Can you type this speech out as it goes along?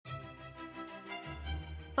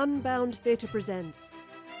Unbound Theatre presents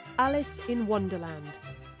Alice in Wonderland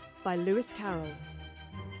by Lewis Carroll.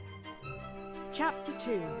 Chapter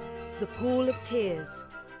 2, The Pool of Tears.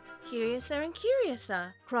 Curiouser and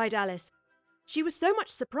curiouser, Cried Alice. She was so much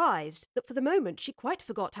surprised that for the moment she quite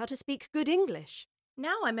forgot how to speak good English.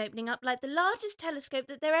 Now I'm opening up like the largest telescope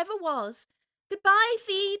that there ever was. Goodbye,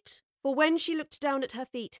 feet! For when she looked down at her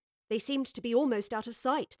feet, they seemed to be almost out of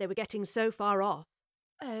sight, they were getting so far off.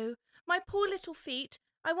 Oh, my poor little feet.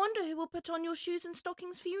 I wonder who will put on your shoes and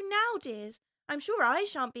stockings for you now, dears. I'm sure I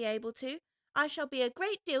shan't be able to. I shall be a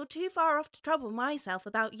great deal too far off to trouble myself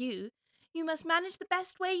about you. You must manage the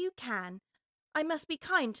best way you can. I must be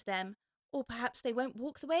kind to them, or perhaps they won't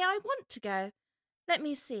walk the way I want to go. Let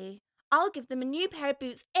me see. I'll give them a new pair of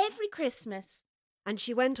boots every Christmas. And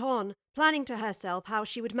she went on, planning to herself how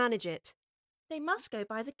she would manage it. They must go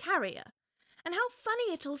by the carrier. And how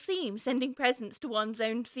funny it'll seem sending presents to one's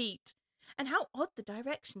own feet. And how odd the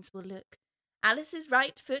directions will look. Alice's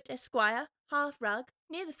right foot, Esquire, half rug,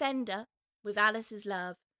 near the fender, with Alice's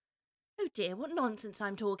love. Oh dear, what nonsense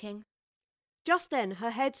I'm talking. Just then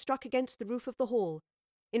her head struck against the roof of the hall.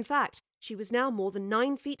 In fact, she was now more than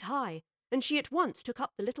 9 feet high, and she at once took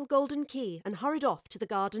up the little golden key and hurried off to the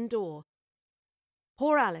garden door.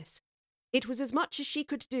 Poor Alice! It was as much as she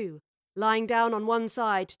could do, lying down on one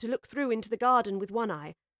side to look through into the garden with one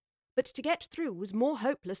eye, but to get through was more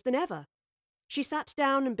hopeless than ever. She sat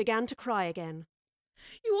down and began to cry again.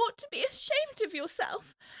 You ought to be ashamed of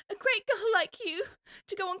yourself, a great girl like you,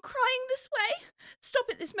 to go on crying this way. Stop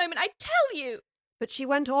it this moment, I tell you. But she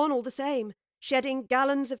went on all the same, shedding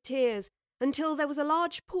gallons of tears, until there was a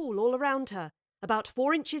large pool all around her, about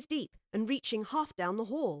 4 inches deep and reaching half down the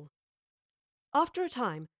hall. After a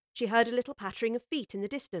time, she heard a little pattering of feet in the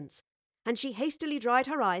distance, and she hastily dried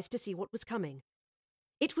her eyes to see what was coming.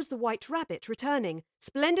 It was the White Rabbit returning,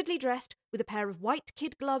 splendidly dressed, with a pair of white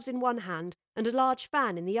kid gloves in one hand and a large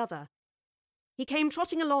fan in the other. He came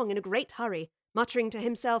trotting along in a great hurry, muttering to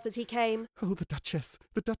himself as he came, "Oh, the Duchess,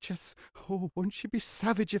 the Duchess! Oh, won't she be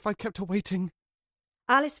savage if I kept her waiting?"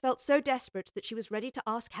 Alice felt so desperate that she was ready to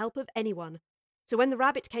ask help of anyone. So when the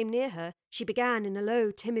rabbit came near her, she began in a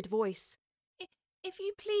low, timid voice. If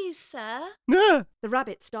you please, sir. No! The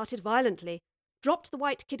rabbit started violently, dropped the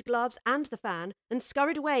white kid gloves and the fan, and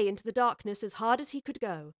scurried away into the darkness as hard as he could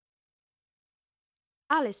go.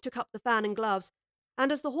 Alice took up the fan and gloves,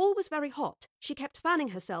 and as the hall was very hot, she kept fanning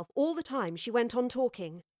herself all the time she went on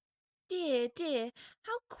talking. Dear, dear,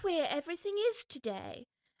 how queer everything is today.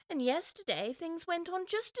 And yesterday things went on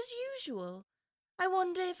just as usual. I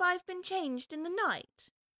wonder if I've been changed in the night.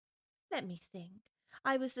 Let me think.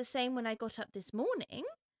 I was the same when I got up this morning.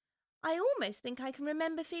 I almost think I can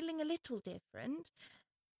remember feeling a little different.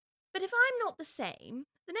 But if I'm not the same,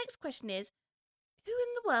 the next question is, who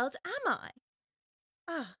in the world am I?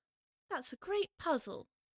 Ah, that's a great puzzle.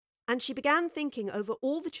 And she began thinking over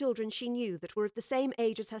all the children she knew that were of the same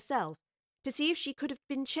age as herself, to see if she could have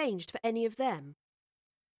been changed for any of them.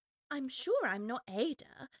 I'm sure I'm not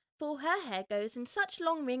Ada, for her hair goes in such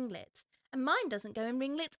long ringlets, and mine doesn't go in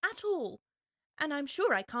ringlets at all. And I'm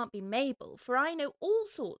sure I can't be Mabel, for I know all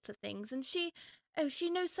sorts of things, and she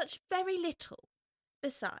knows such very little.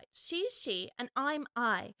 Besides, she's she, and I'm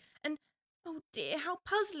I, and, oh dear, how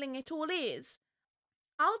puzzling it all is.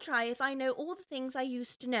 I'll try if I know all the things I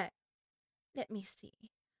used to know. Let me see.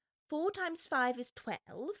 4 times 5 is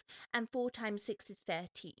 12, and 4 times 6 is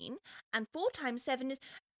 13, and 4 times 7 is...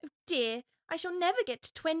 Oh dear, I shall never get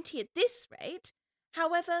to 20 at this rate.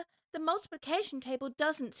 However, the multiplication table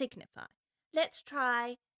doesn't signify. Let's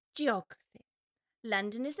try geography.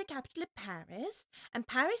 London is the capital of Paris, and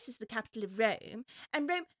Paris is the capital of Rome, and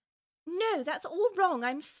Rome... No, that's all wrong,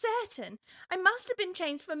 I'm certain. I must have been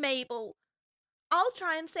changed for Mabel. I'll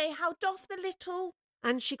try and say how doth the little...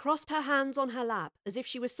 And she crossed her hands on her lap as if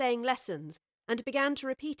she was saying lessons, and began to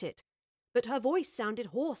repeat it. But her voice sounded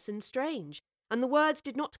hoarse and strange, and the words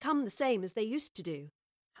did not come the same as they used to do.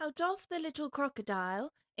 How doth the little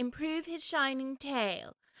crocodile improve his shining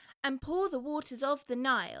tail, and pour the waters of the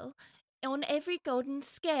Nile on every golden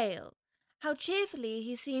scale? How cheerfully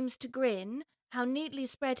he seems to grin, how neatly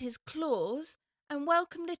spread his claws, and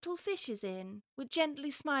welcome little fishes in, with gently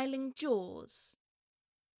smiling jaws.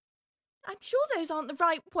 I'm sure those aren't the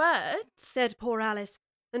right words, said poor Alice,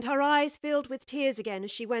 and her eyes filled with tears again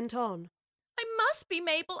as she went on. I must be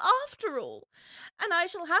Mabel after all, and I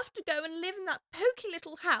shall have to go and live in that poky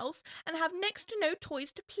little house and have next to no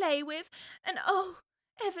toys to play with, and oh,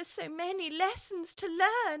 ever so many lessons to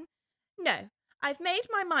learn. No, I've made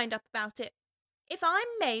my mind up about it. If I'm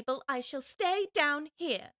Mabel, I shall stay down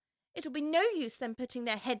here. It'll be no use them putting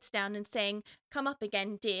their heads down and saying, "Come up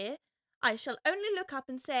again, dear." I shall only look up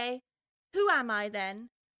and say, "Who am I then?"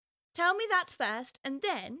 Tell me that first, and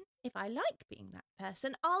then, if I like being that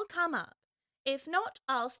person, I'll come up. If not,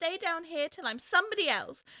 I'll stay down here till I'm somebody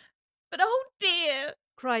else. But oh dear,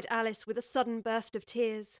 cried Alice with a sudden burst of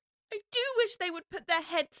tears. I do wish they would put their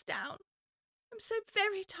heads down. I'm so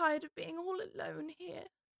very tired of being all alone here.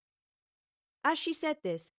 As she said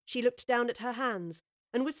this, she looked down at her hands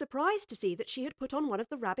and was surprised to see that she had put on one of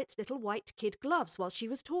the rabbit's little white kid gloves while she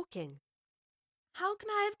was talking. How can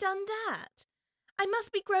I have done that? I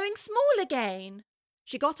must be growing small again.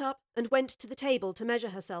 She got up and went to the table to measure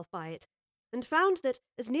herself by it, and found that,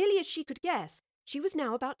 as nearly as she could guess, she was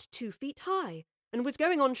now about 2 feet high, and was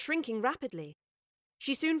going on shrinking rapidly.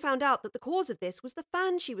 She soon found out that the cause of this was the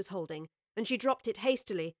fan she was holding, and she dropped it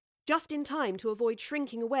hastily, just in time to avoid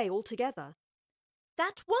shrinking away altogether.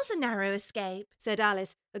 That was a narrow escape, said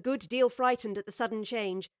Alice, a good deal frightened at the sudden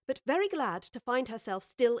change, but very glad to find herself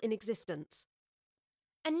still in existence.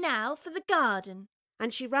 And now for the garden.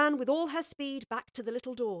 And she ran with all her speed back to the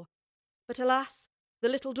little door. But alas, the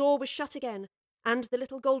little door was shut again, and the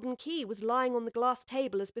little golden key was lying on the glass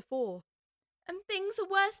table as before. And things are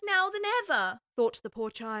worse now than ever, thought the poor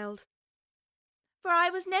child. For I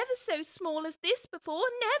was never so small as this before,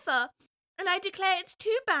 never, and I declare it's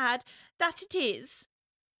too bad that it is.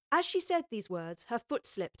 As she said these words, her foot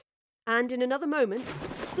slipped, and in another moment,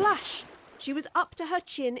 splash! She was up to her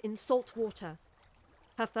chin in salt water.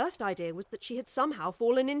 Her first idea was that she had somehow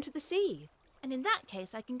fallen into the sea. And in that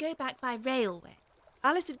case, I can go back by railway.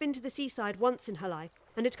 Alice had been to the seaside once in her life,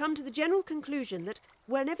 and had come to the general conclusion that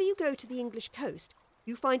whenever you go to the English coast,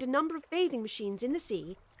 you find a number of bathing machines in the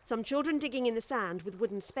sea, some children digging in the sand with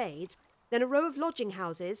wooden spades, then a row of lodging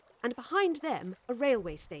houses, and behind them a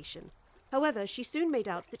railway station. However, she soon made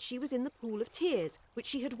out that she was in the pool of tears, which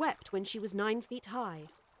she had wept when she was 9 feet high.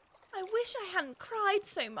 I wish I hadn't cried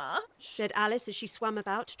so much, said Alice as she swam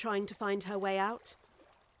about, trying to find her way out.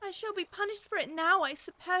 I shall be punished for it now, I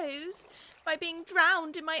suppose, by being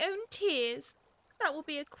drowned in my own tears. That will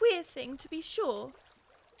be a queer thing, to be sure.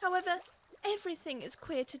 However, everything is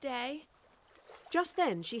queer today. Just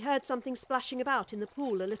then she heard something splashing about in the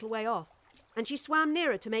pool a little way off, and she swam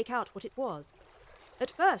nearer to make out what it was. At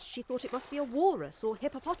first she thought it must be a walrus or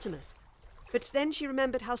hippopotamus, but then she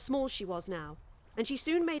remembered how small she was now, and she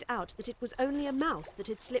soon made out that it was only a mouse that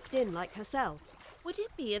had slipped in like herself. Would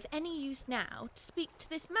it be of any use now to speak to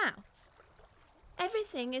this mouse?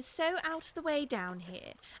 Everything is so out of the way down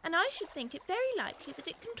here, and I should think it very likely that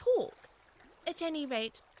it can talk. At any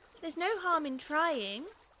rate, there's no harm in trying.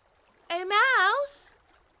 Oh, Mouse!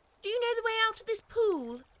 Do you know the way out of this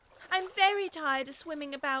pool? I'm very tired of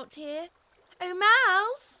swimming about here. Oh,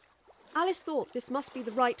 Mouse! Alice thought this must be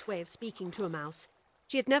the right way of speaking to a mouse.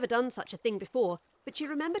 She had never done such a thing before, but she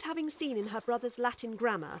remembered having seen in her brother's Latin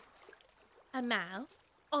grammar, a mouse,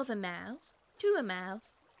 of a mouse, to a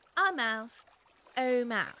mouse, oh mouse.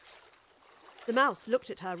 The mouse looked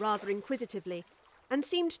at her rather inquisitively, and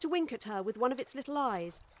seemed to wink at her with one of its little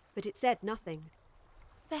eyes, but it said nothing.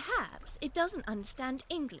 Perhaps it doesn't understand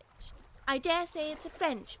English. I dare say it's a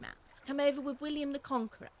French mouse, come over with William the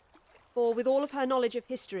Conqueror. For with all of her knowledge of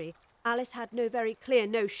history, Alice had no very clear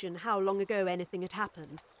notion how long ago anything had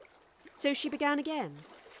happened. So she began again.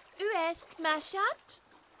 Où est-ce ma chatte?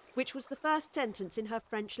 Which was the first sentence in her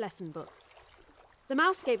French lesson book. The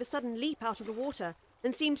mouse gave a sudden leap out of the water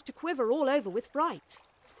and seemed to quiver all over with fright.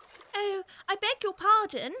 Oh, I beg your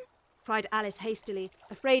pardon, cried Alice hastily,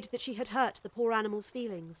 afraid that she had hurt the poor animal's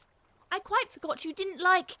feelings. I quite forgot you didn't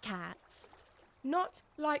like cats. Not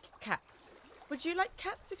like cats. Would you like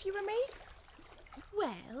cats if you were me?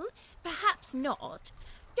 Well, perhaps not.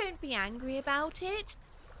 Don't be angry about it.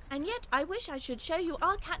 And yet I wish I should show you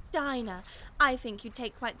our cat Dinah. I think you'd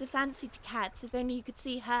take quite the fancy to cats if only you could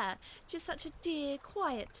see her. She's such a dear,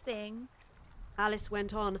 quiet thing. Alice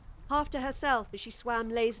went on, half to herself as she swam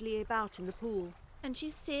lazily about in the pool. And she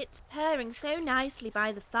sits purring so nicely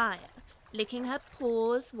by the fire, licking her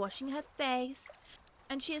paws, washing her face.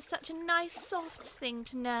 And she is such a nice, soft thing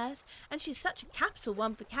to nurse, and she's such a capital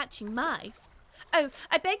one for catching mice. Oh,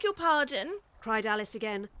 I beg your pardon, cried Alice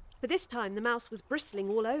again, for this time the mouse was bristling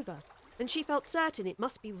all over, and she felt certain it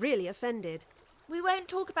must be really offended. We won't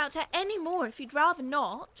talk about her any more if you'd rather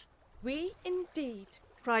not. We indeed,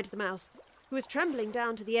 cried the mouse, who was trembling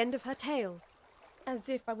down to the end of her tail. As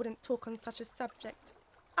if I wouldn't talk on such a subject.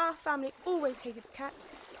 Our family always hated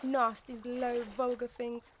cats. Nasty, low, vulgar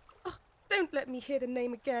things. Oh, don't let me hear the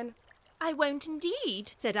name again. I won't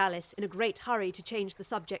indeed, said Alice in a great hurry to change the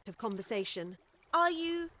subject of conversation. Are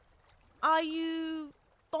you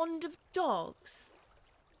fond of dogs?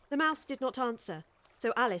 The mouse did not answer,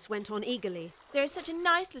 So Alice went on eagerly. There is such a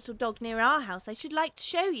nice little dog near our house I should like to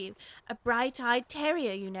show you. A bright-eyed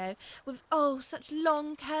terrier, you know, with, such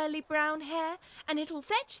long curly brown hair, and it'll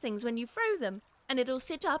fetch things when you throw them, and it'll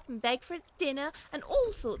sit up and beg for its dinner and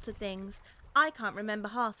all sorts of things. I can't remember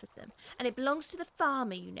half of them, and it belongs to the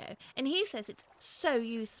farmer, you know, and he says it's so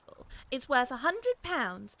useful. It's worth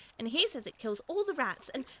 £100, and he says it kills all the rats,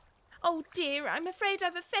 and, oh dear, I'm afraid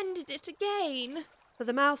I've offended it again. For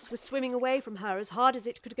the mouse was swimming away from her as hard as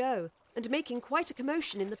it could go, and making quite a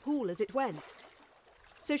commotion in the pool as it went.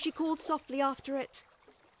 So she called softly after it,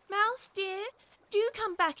 Mouse, dear, do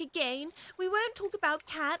come back again. We won't talk about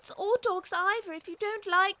cats or dogs either if you don't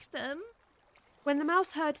like them. When the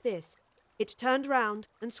mouse heard this, it turned round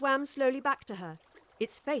and swam slowly back to her.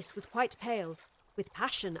 Its face was quite pale, with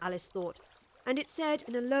passion, Alice thought, and it said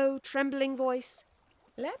in a low, trembling voice,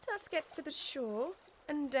 Let us get to the shore,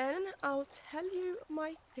 and then I'll tell you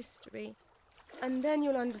my history. And then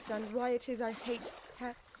you'll understand why it is I hate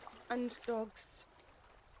cats and dogs.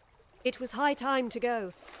 It was high time to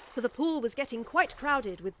go, for the pool was getting quite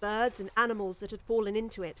crowded with birds and animals that had fallen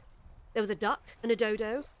into it. There was a duck and a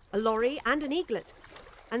dodo, a lorry and an eaglet,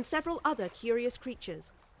 and several other curious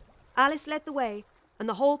creatures. Alice led the way, and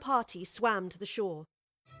the whole party swam to the shore.